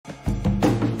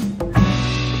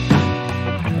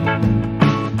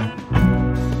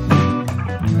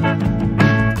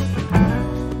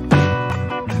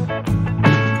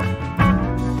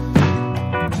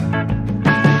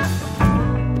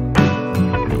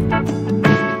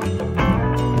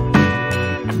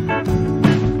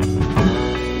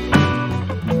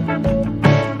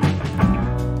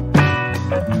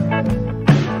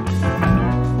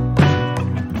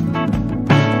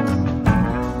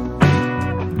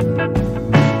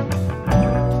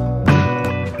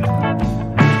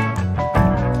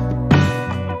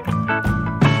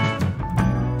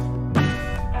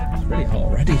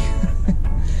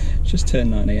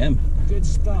turned 9 AM. Good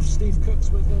stuff. Steve Cook's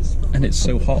with us. And it's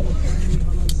so hot.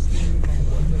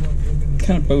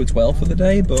 Kind of bodes well for the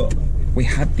day, but we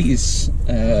had these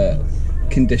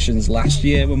conditions last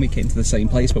year when we came to the same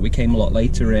place, but we came a lot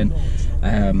later in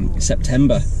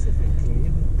September.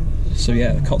 So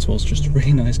yeah, the Cotswolds just a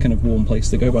really nice kind of warm place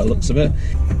to go by the looks of it.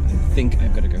 I think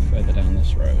I've got to go further down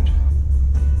this road.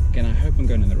 Again, I hope I'm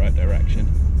going in the right direction.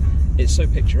 It's so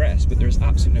picturesque, but there is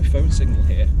absolutely no phone signal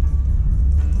here.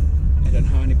 I don't know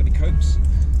how anybody copes.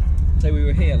 So we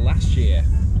were here last year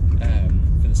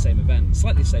for the same event,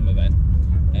 slightly same event.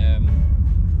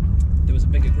 There was a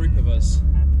bigger group of us,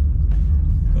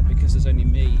 but because there's only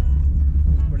me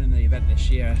running the event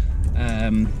this year,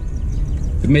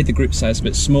 we've made the group size a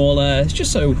bit smaller. It's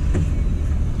just so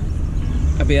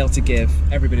I'll be able to give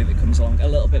everybody that comes along a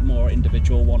little bit more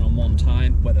individual one-on-one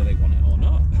time, whether they want it or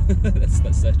not.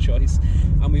 that's their choice.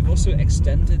 And we've also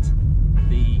extended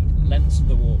the lengths of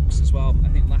the walks as well. I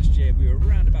think last year we were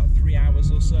around about 3 hours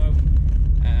or so.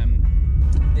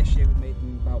 This year we've made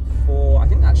them about 4. I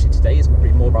think actually today is going to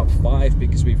be more about 5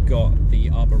 because we've got the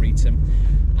Arboretum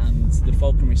and the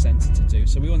Falconry Centre to do.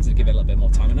 So we wanted to give it a little bit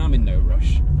more time, and I'm in no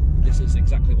rush. This is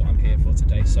exactly what I'm here for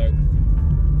today, so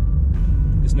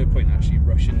there's no point in actually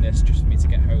rushing this just for me to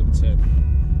get home to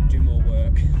do more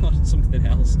work on something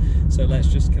else. So let's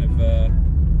just kind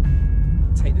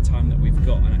of take the time that we've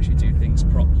got and actually do things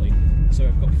properly. So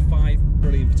I've got 5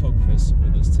 brilliant photographers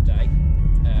with us today.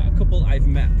 A couple I've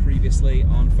met previously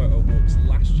on photo walks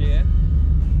last year,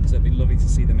 so it'd be lovely to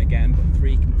see them again, but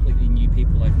 3 completely new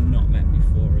people I've not met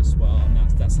before as well. And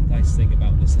that's the nice thing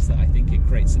about this, is that I think it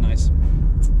creates a nice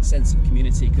sense of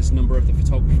community, because a number of the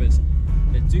photographers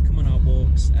that do come on our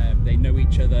walks, they know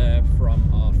each other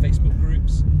from our Facebook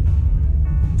groups.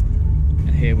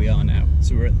 And here we are now.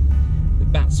 So we're at the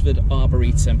Batsford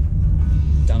Arboretum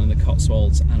down in the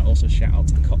Cotswolds, and also shout out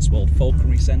to the Cotswold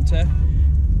Falconry Centre,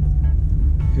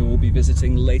 who will be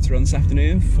visiting later on this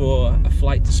afternoon for a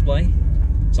flight display.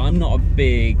 So I'm not a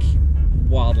big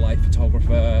wildlife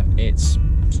photographer, it's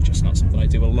just not something I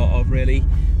do a lot of really.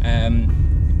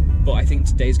 But I think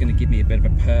today's going to give me a bit of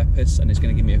a purpose, and it's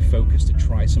going to give me a focus to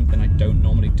try something I don't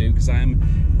normally do, because I'm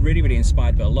really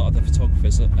inspired by a lot of the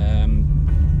photographers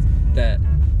that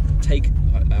take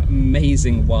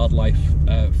amazing wildlife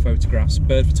photographs,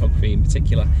 bird photography in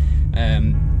particular,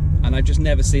 and I've just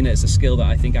never seen it as a skill that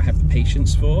I think I have the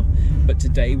patience for. But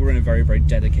today we're in a very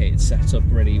dedicated setup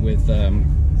really, with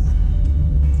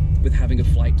having a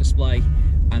flight display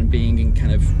and being in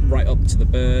kind of right up to the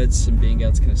birds and being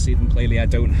able to kind of see them clearly. I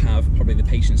don't have probably the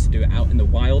patience to do it out in the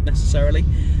wild necessarily.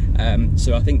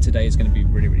 So I think today is going to be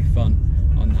really fun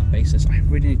on that basis. I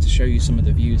really need to show you some of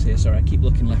the views here. Sorry, I keep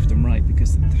looking left and right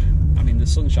because, I mean, the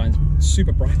sun shines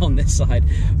super bright on this side.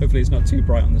 Hopefully it's not too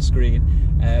bright on the screen.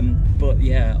 But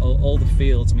yeah, all the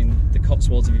fields, I mean, the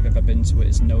Cotswolds, if you've ever been to it,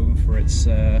 is known for its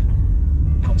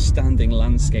outstanding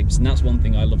landscapes, and that's one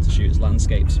thing I love to shoot, is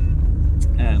landscapes.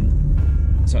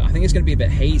 So I think it's going to be a bit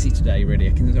hazy today really,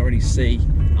 I can already see.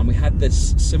 And we had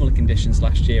this similar conditions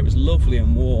last year. It was lovely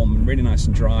and warm and really nice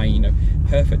and dry, you know,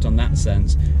 perfect on that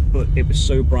sense, but it was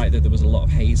so bright that there was a lot of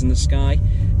haze in the sky.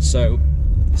 So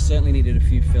certainly needed a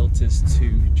few filters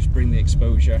to just bring the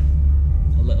exposure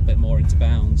a little bit more into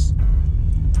bounds.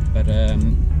 But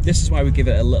this is why we give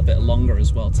it a little bit longer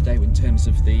as well today in terms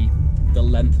of the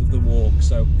length of the walk,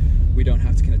 so we don't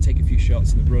have to kind of take a few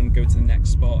shots in the run, go to the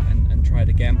next spot and try it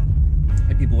again.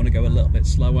 If people want to go a little bit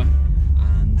slower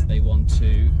and they want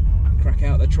to crack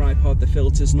out the tripod, the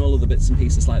filters and all of the bits and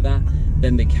pieces like that,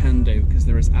 then they can do, because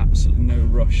there is absolutely no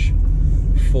rush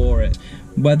for it.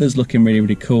 Weather's looking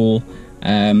really cool.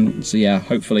 So yeah,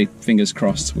 hopefully, fingers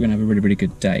crossed, we're gonna have a really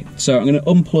good day. So I'm gonna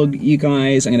unplug you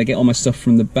guys, I'm gonna get all my stuff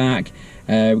from the back.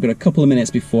 We've got a couple of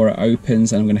minutes before it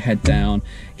opens, and I'm gonna head down,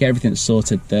 get everything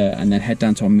sorted there, and then head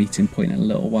down to our meeting point in a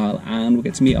little while, and we'll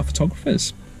get to meet our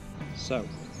photographers. So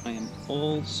I am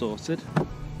all sorted,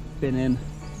 been in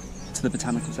to the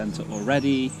Botanical Centre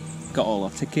already, got all our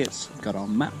tickets, got our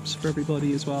maps for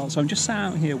everybody as well. So I'm just sat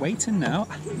out here waiting now.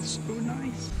 I think it's so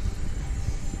nice.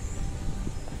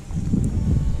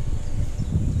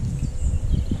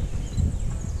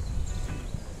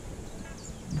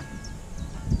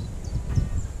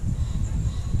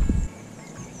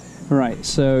 Right,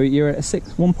 so you're at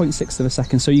 1.6 of a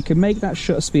second, so you can make that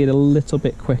shutter speed a little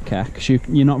bit quicker, because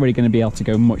you're not really going to be able to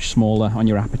go much smaller on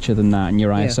your aperture than that, and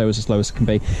your ISO is as low as it can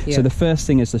be. Yeah. So the first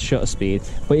thing is the shutter speed,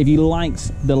 but if you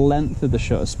liked the length of the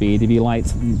shutter speed, if you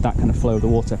liked that kind of flow of the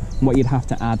water, what you'd have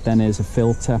to add then is a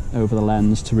filter over the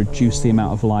lens to reduce the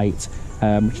amount of light,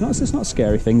 which it's not a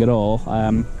scary thing at all.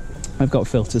 I've got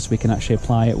filters we can actually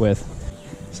apply it with.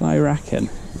 So I reckon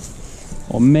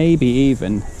Or maybe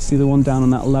even, see the one down on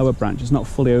that lower branch, it's not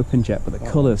fully opened yet, but the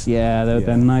colours, yeah,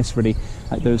 they're nice, really,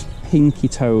 like those pinky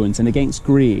tones, and against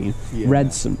green,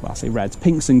 reds, and, well, I say reds,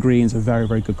 pinks and greens are very,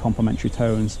 very good complementary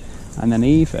tones. And then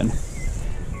even,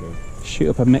 shoot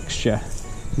up a mixture,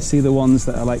 you see the ones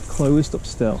that are like closed up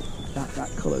still, that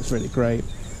colour's really great.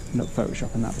 I'm not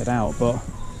photoshopping that bit out, but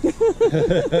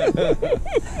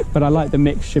but I like the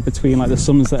mixture between like the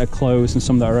some that are closed and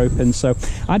some that are open, so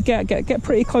I'd get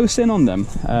pretty close in on them.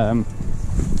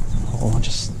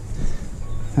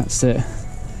 That's it,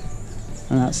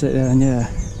 and that's it, and yeah,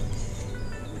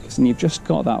 because then you've just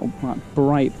got that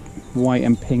bright white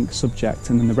and pink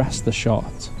subject, and then the rest of the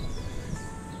shot,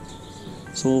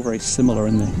 it's all very similar,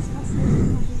 isn't it?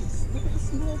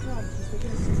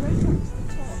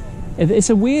 It's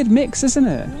a weird mix, isn't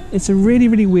it? It's a really,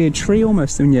 really weird tree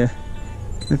almost when you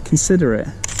consider it.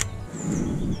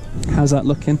 How's that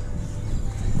looking?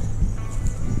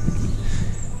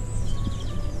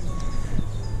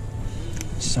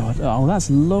 So, oh,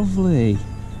 that's lovely.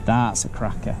 That's a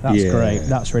cracker. That's great.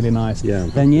 That's really nice. Yeah.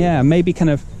 Then yeah, maybe kind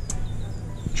of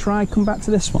come back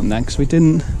to this one then, because we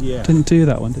didn't do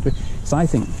that one, did we? So I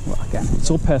think, well, again, it's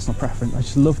all personal preference. I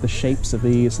just love the shapes of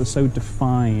these. They're so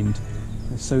defined.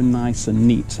 They're so nice and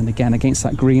neat, and again against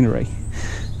that greenery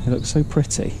they look so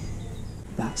pretty.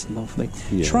 That's lovely.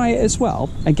 Try it as well,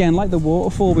 again like the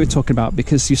waterfall we were talking about,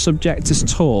 because your subject is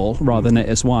tall rather than it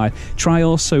is wide. Try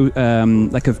also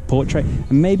like a portrait,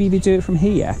 and maybe if you do it from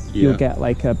here you'll get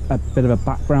like a bit of a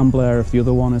background blur of the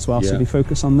other one as well, so if you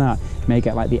focus on that you may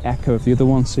get like the echo of the other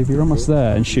one. So if you're almost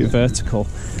there and shoot vertical,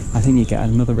 I think you get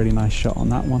another really nice shot on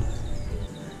that one.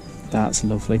 That's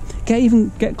lovely.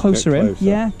 Get closer in.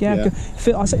 Yeah. I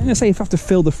was going to say you have to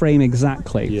fill the frame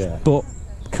exactly, but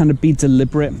kind of be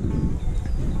deliberate.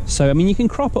 So I mean, you can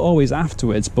crop it always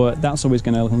afterwards, but that's always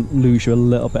going to lose you a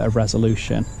little bit of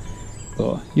resolution.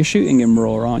 But you're shooting in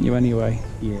RAW, aren't you? Anyway.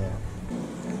 Yeah.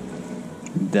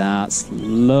 That's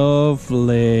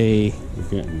lovely.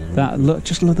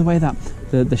 Just love the way that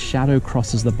the shadow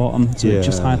crosses the bottom. So it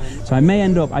just so I may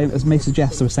end up, I may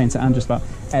suggest, I was saying to Andrew about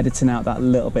editing out that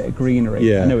little bit of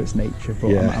greenery. I know it's nature,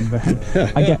 but I'm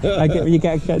very, you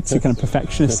get to kind of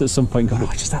perfectionist at some point, going,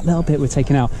 oh, just that little bit we're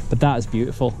taking out. But that is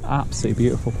beautiful, absolutely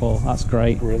beautiful, Paul. That's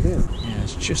great. Brilliant. Yeah,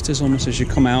 it's just almost as you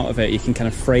come out of it, you can kind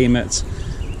of frame it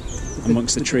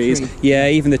amongst the trees. Yeah,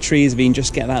 even the trees, if you can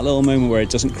just get that little moment where it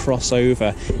doesn't cross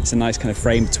over, it's a nice kind of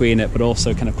frame between it, but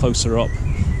also kind of closer up.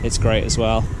 It's great as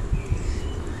well.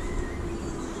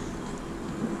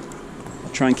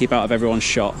 I'll try and keep out of everyone's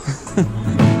shot.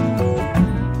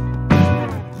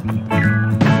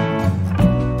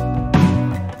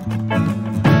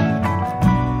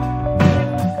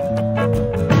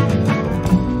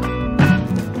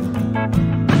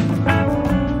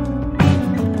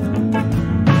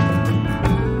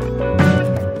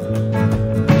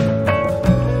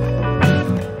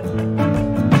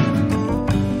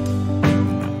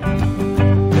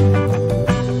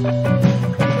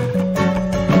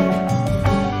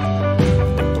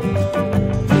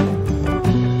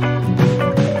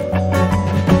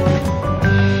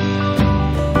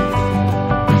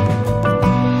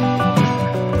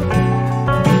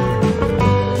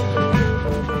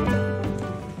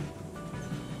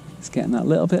 Getting that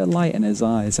little bit of light in his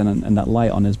eyes and that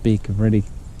light on his beak really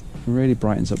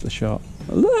brightens up the shot.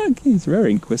 Look, he's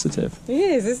very inquisitive. He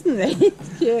is, isn't he?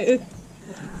 It's cute.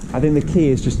 I think the key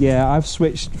is just, I've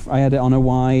switched, I had it on a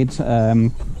wide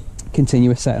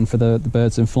continuous setting for the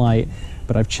birds in flight,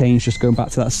 but I've changed, just going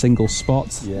back to that single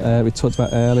spot we talked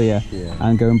about earlier,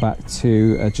 and going back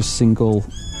to just single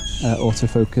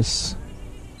autofocus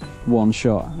one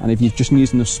shot. And if you're just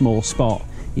using a small spot,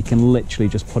 you can literally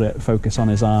just focus on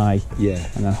his eye,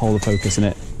 and then hold the focus in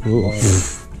it.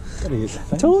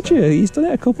 I told you, he's done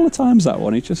it a couple of times, that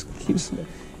one. He just keeps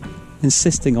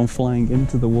insisting on flying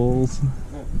into the walls.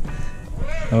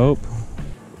 Oh.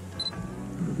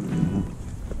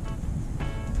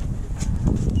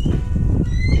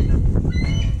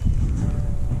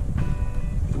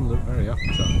 Doesn't look very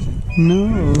appetizing.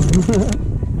 No.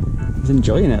 He's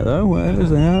enjoying it though, whatever's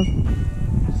there.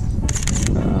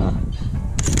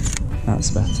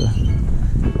 That's better.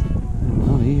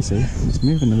 Not easy. It's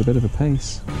moving at a bit of a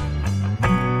pace.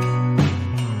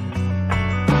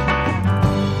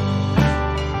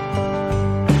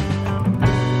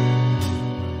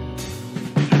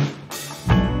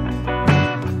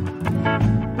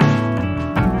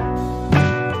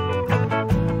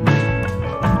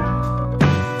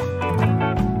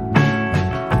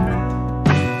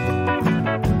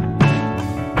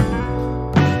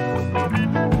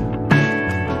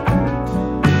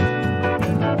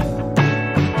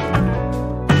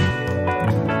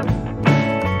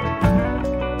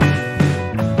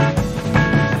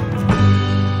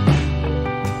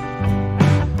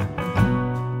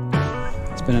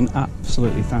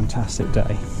 absolutely fantastic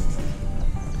day.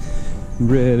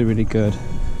 Really, really good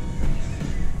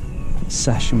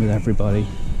session with everybody.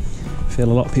 I feel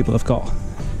a lot of people have got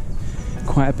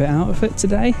quite a bit out of it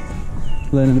today,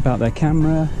 learning about their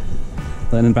camera,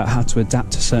 learning about how to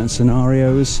adapt to certain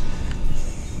scenarios,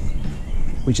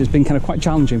 which has been kind of quite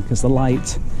challenging because the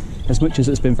light, as much as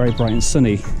it's been very bright and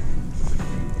sunny,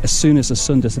 as soon as the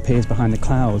sun disappears behind the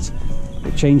clouds,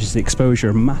 it changes the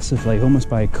exposure massively, almost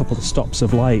by a couple of stops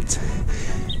of light,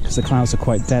 because the clouds are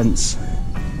quite dense.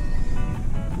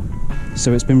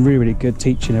 So it's been really, really good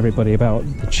teaching everybody about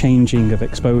the changing of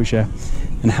exposure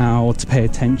and how to pay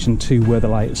attention to where the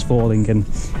light is falling, and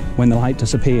when the light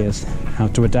disappears, how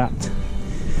to adapt.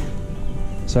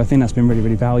 So I think that's been really,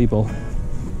 really valuable.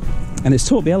 And it's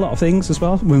taught me a lot of things as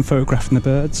well when photographing the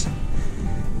birds.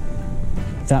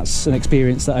 That's an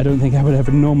experience that I don't think I would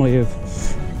ever normally have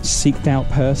seeked out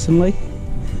personally,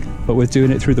 but with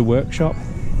doing it through the workshop,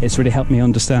 it's really helped me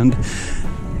understand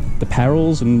the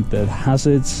perils and the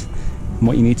hazards and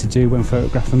what you need to do when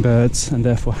photographing birds, and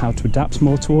therefore how to adapt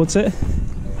more towards it.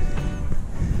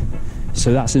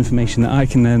 So that's information that I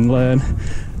can then learn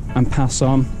and pass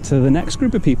on to the next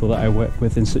group of people that I work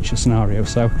with in such a scenario.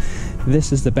 So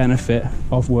this is the benefit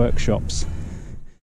of workshops.